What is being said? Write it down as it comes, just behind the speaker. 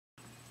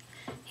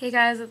Hey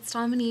guys, it's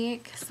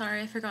Dominique. Sorry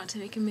I forgot to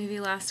make a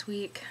movie last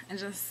week. I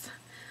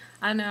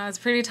don't know, I was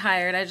pretty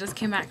tired. I just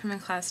came back from a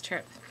class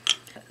trip.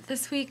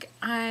 This week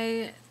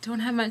I don't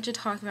have much to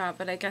talk about,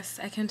 but I guess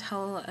I can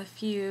tell a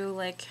few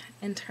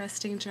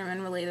interesting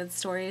German related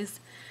stories.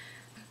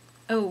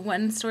 Oh,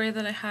 one story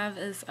that I have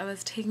is I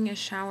was taking a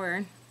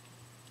shower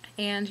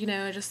and,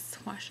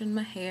 just washing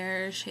my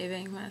hair,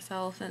 shaving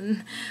myself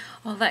and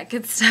all that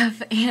good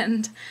stuff,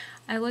 and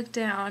I look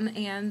down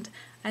and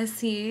I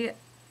see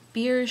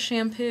beer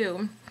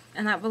shampoo,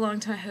 and that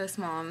belonged to my host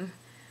mom.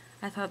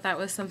 I thought that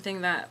was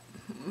something that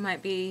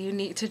might be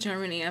unique to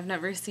Germany. I've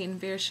never seen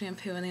beer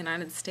shampoo in the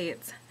United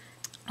States.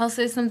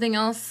 Also, something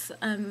else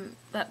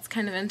that's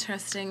kind of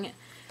interesting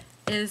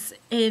is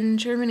in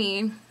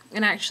Germany,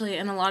 and actually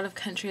in a lot of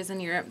countries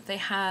in Europe, they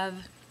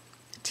have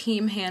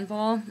team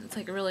handball. It's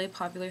like a really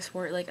popular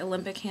sport, like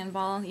Olympic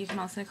handball, you can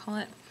also call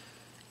it.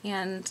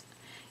 And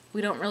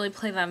we don't really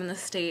play them in the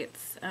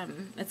States.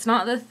 It's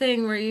not the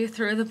thing where you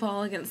throw the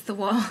ball against the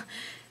wall.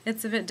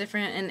 It's a bit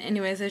different. And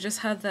anyways, I just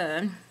had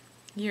the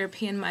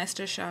European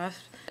Meisterschaft.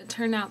 It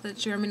turned out that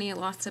Germany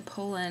lost to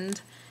Poland.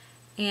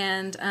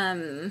 And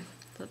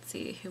let's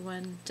see, who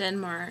won?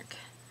 Denmark.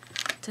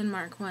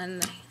 Denmark won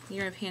the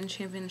European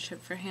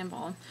Championship for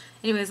handball.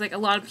 Anyways, a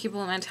lot of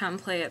people in my town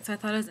play it, so I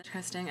thought it was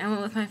interesting. I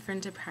went with my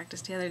friend to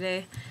practice the other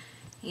day,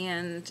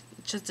 and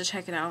just to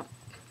check it out.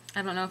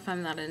 I don't know if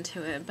I'm that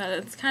into it, but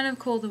it's kind of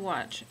cool to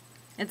watch.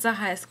 It's a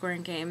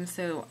high-scoring game,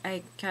 so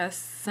I guess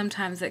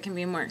sometimes it can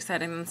be more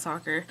exciting than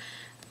soccer,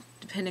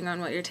 depending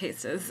on what your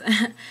taste is.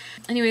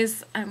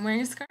 Anyways, I'm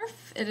wearing a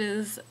scarf. It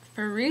is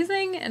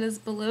freezing. It is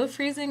below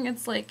freezing.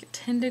 It's like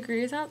 10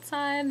 degrees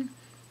outside.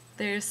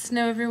 There's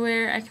snow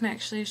everywhere. I can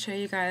actually show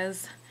you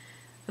guys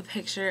a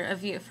picture of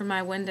view from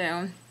my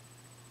window.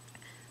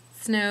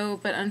 Snow,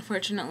 but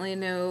unfortunately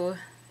no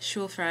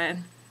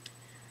Schulfrei.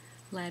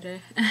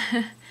 Leider.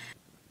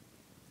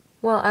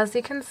 Well, as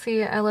you can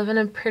see, I live in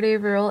a pretty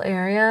rural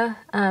area.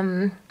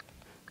 I'm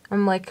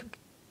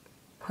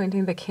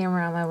pointing the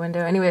camera out my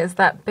window. Anyways,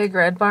 that big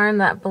red barn,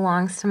 that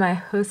belongs to my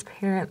host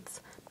parents,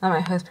 not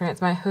my host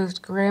parents, my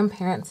host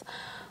grandparents'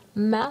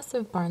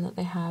 massive barn that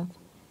they have.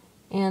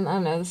 And I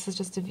don't know, this is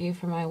just a view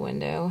from my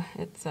window.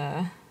 It's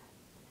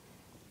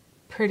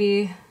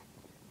pretty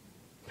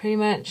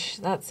much,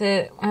 that's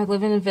it. I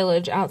live in a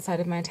village outside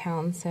of my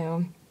town,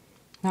 so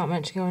not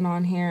much going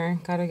on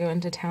here. Gotta go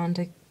into town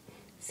to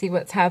see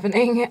what's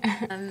happening.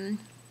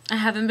 I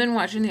haven't been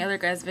watching the other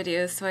guys'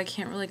 videos, so I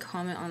can't really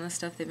comment on the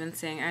stuff they've been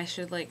saying. I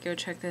should go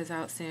check those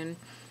out soon,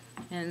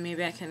 and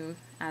maybe I can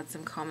add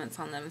some comments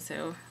on them,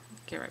 so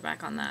get right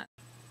back on that.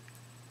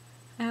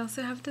 I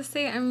also have to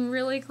say I'm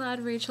really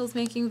glad Rachel's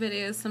making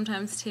videos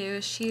sometimes too.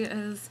 She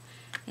is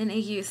in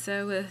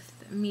AUSA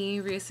with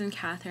me, Reese, and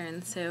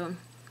Catherine, so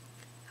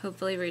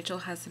hopefully Rachel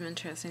has some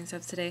interesting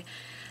stuff today.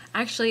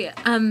 Actually,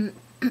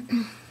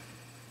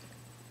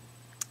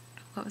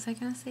 what was I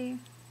gonna say?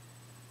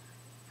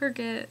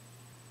 Forget.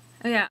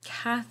 Oh yeah,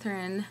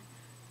 Catherine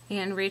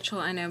and Rachel,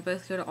 I know,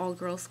 both go to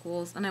all-girls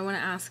schools, and I want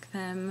to ask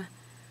them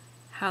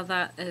how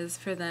that is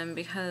for them,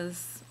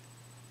 because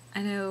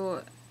I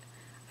know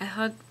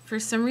for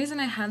some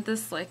reason I had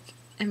this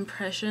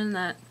impression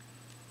that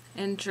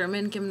in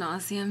German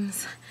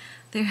gymnasiums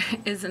there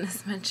isn't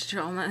as much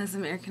drama as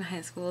American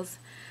high schools.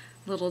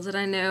 Little did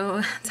I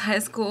know, high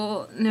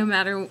school, no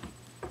matter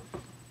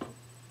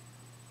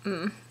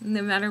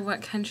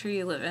what country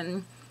you live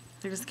in,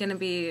 there's going to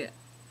be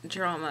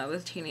drama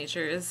with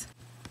teenagers.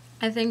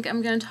 I think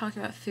I'm going to talk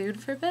about food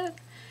for a bit,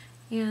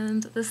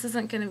 and this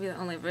isn't going to be the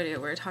only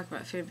video where I talk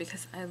about food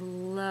because I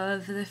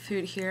love the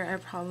food here. I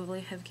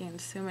probably have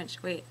gained so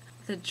much weight.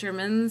 The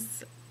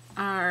Germans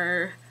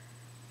are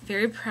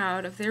very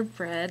proud of their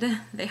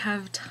bread. They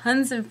have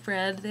tons of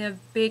bread. They have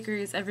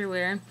bakeries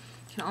everywhere.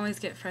 You can always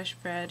get fresh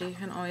bread. You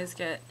can always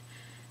get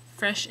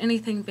fresh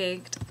anything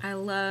baked. I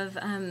love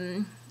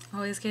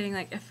always getting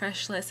a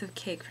fresh slice of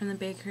cake from the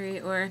bakery,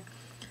 or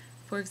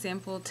for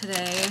example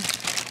today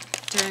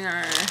during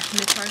our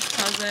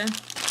Mittagspause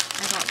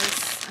I got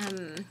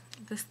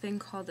this thing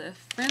called a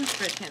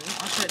Franzbrötchen.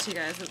 I'll show it to you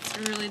guys. It's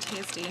really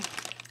tasty.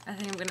 I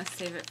think I'm gonna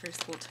save it for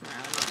school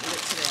tomorrow and not eat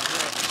it today.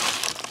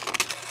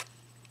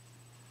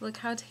 But look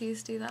how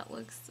tasty that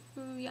looks.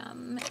 Ooh,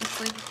 yum.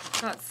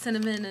 It's got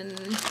cinnamon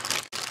and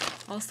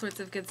all sorts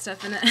of good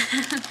stuff in it.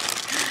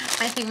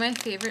 I think my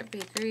favorite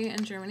bakery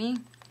in Germany,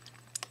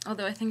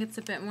 although I think it's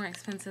a bit more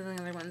expensive than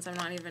the other ones, I'm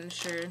not even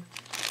sure,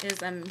 is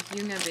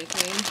Junge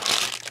Bakery.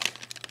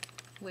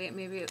 Wait,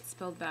 maybe it's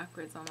spelled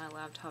backwards on my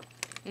laptop.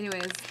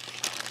 Anyways,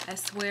 I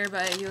swear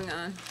by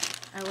Junge.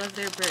 I love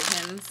their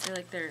Brötchens. They're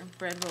like their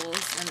bread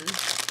rolls. And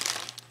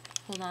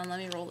hold on, let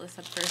me roll this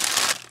up first.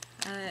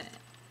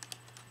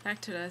 Back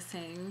to what I was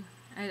saying.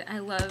 I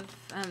love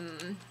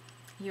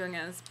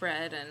Junge's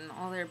bread and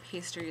all their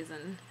pastries,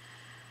 and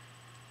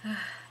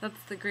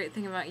that's the great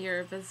thing about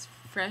Europe, is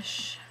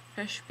fresh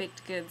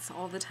baked goods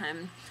all the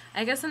time.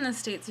 I guess in the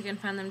States you can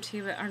find them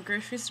too, but our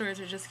grocery stores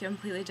are just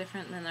completely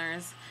different than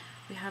ours.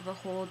 We have a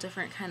whole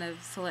different kind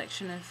of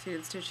selection of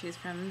foods to choose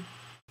from.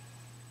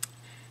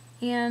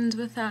 And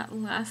with that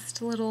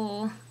last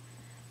little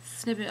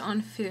snippet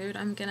on food,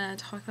 I'm gonna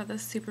talk about the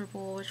Super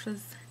Bowl, which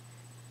was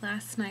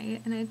last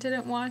night, and I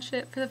didn't watch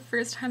it for the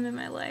first time in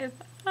my life.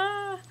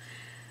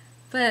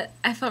 But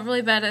I felt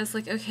really bad. I was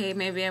like, okay,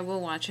 maybe I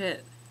will watch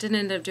it. Didn't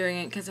end up doing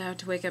it because I had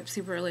to wake up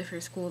super early for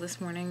school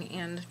this morning,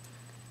 and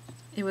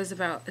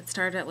it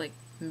started at like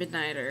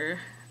midnight or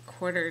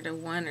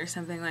 12:45 or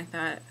something like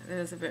that. It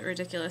was a bit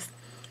ridiculous.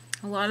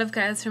 A lot of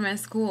guys from my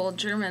school,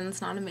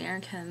 Germans, not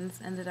Americans,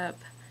 ended up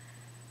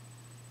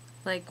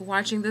like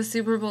watching the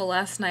Super Bowl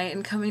last night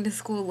and coming to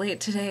school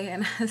late today,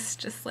 and I was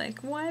just like,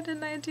 why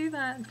didn't I do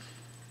that?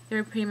 They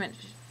were pretty much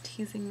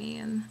teasing me,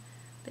 and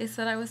they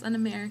said I was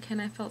un-American.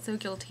 I felt so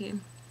guilty.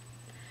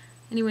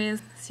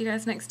 Anyways, see you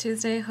guys next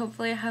Tuesday.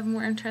 Hopefully I have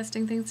more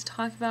interesting things to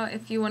talk about.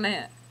 If you want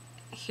to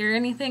hear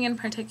anything in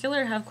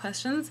particular, have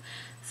questions,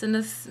 send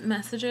us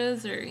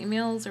messages or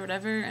emails or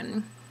whatever,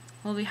 and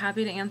we'll be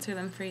happy to answer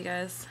them for you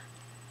guys.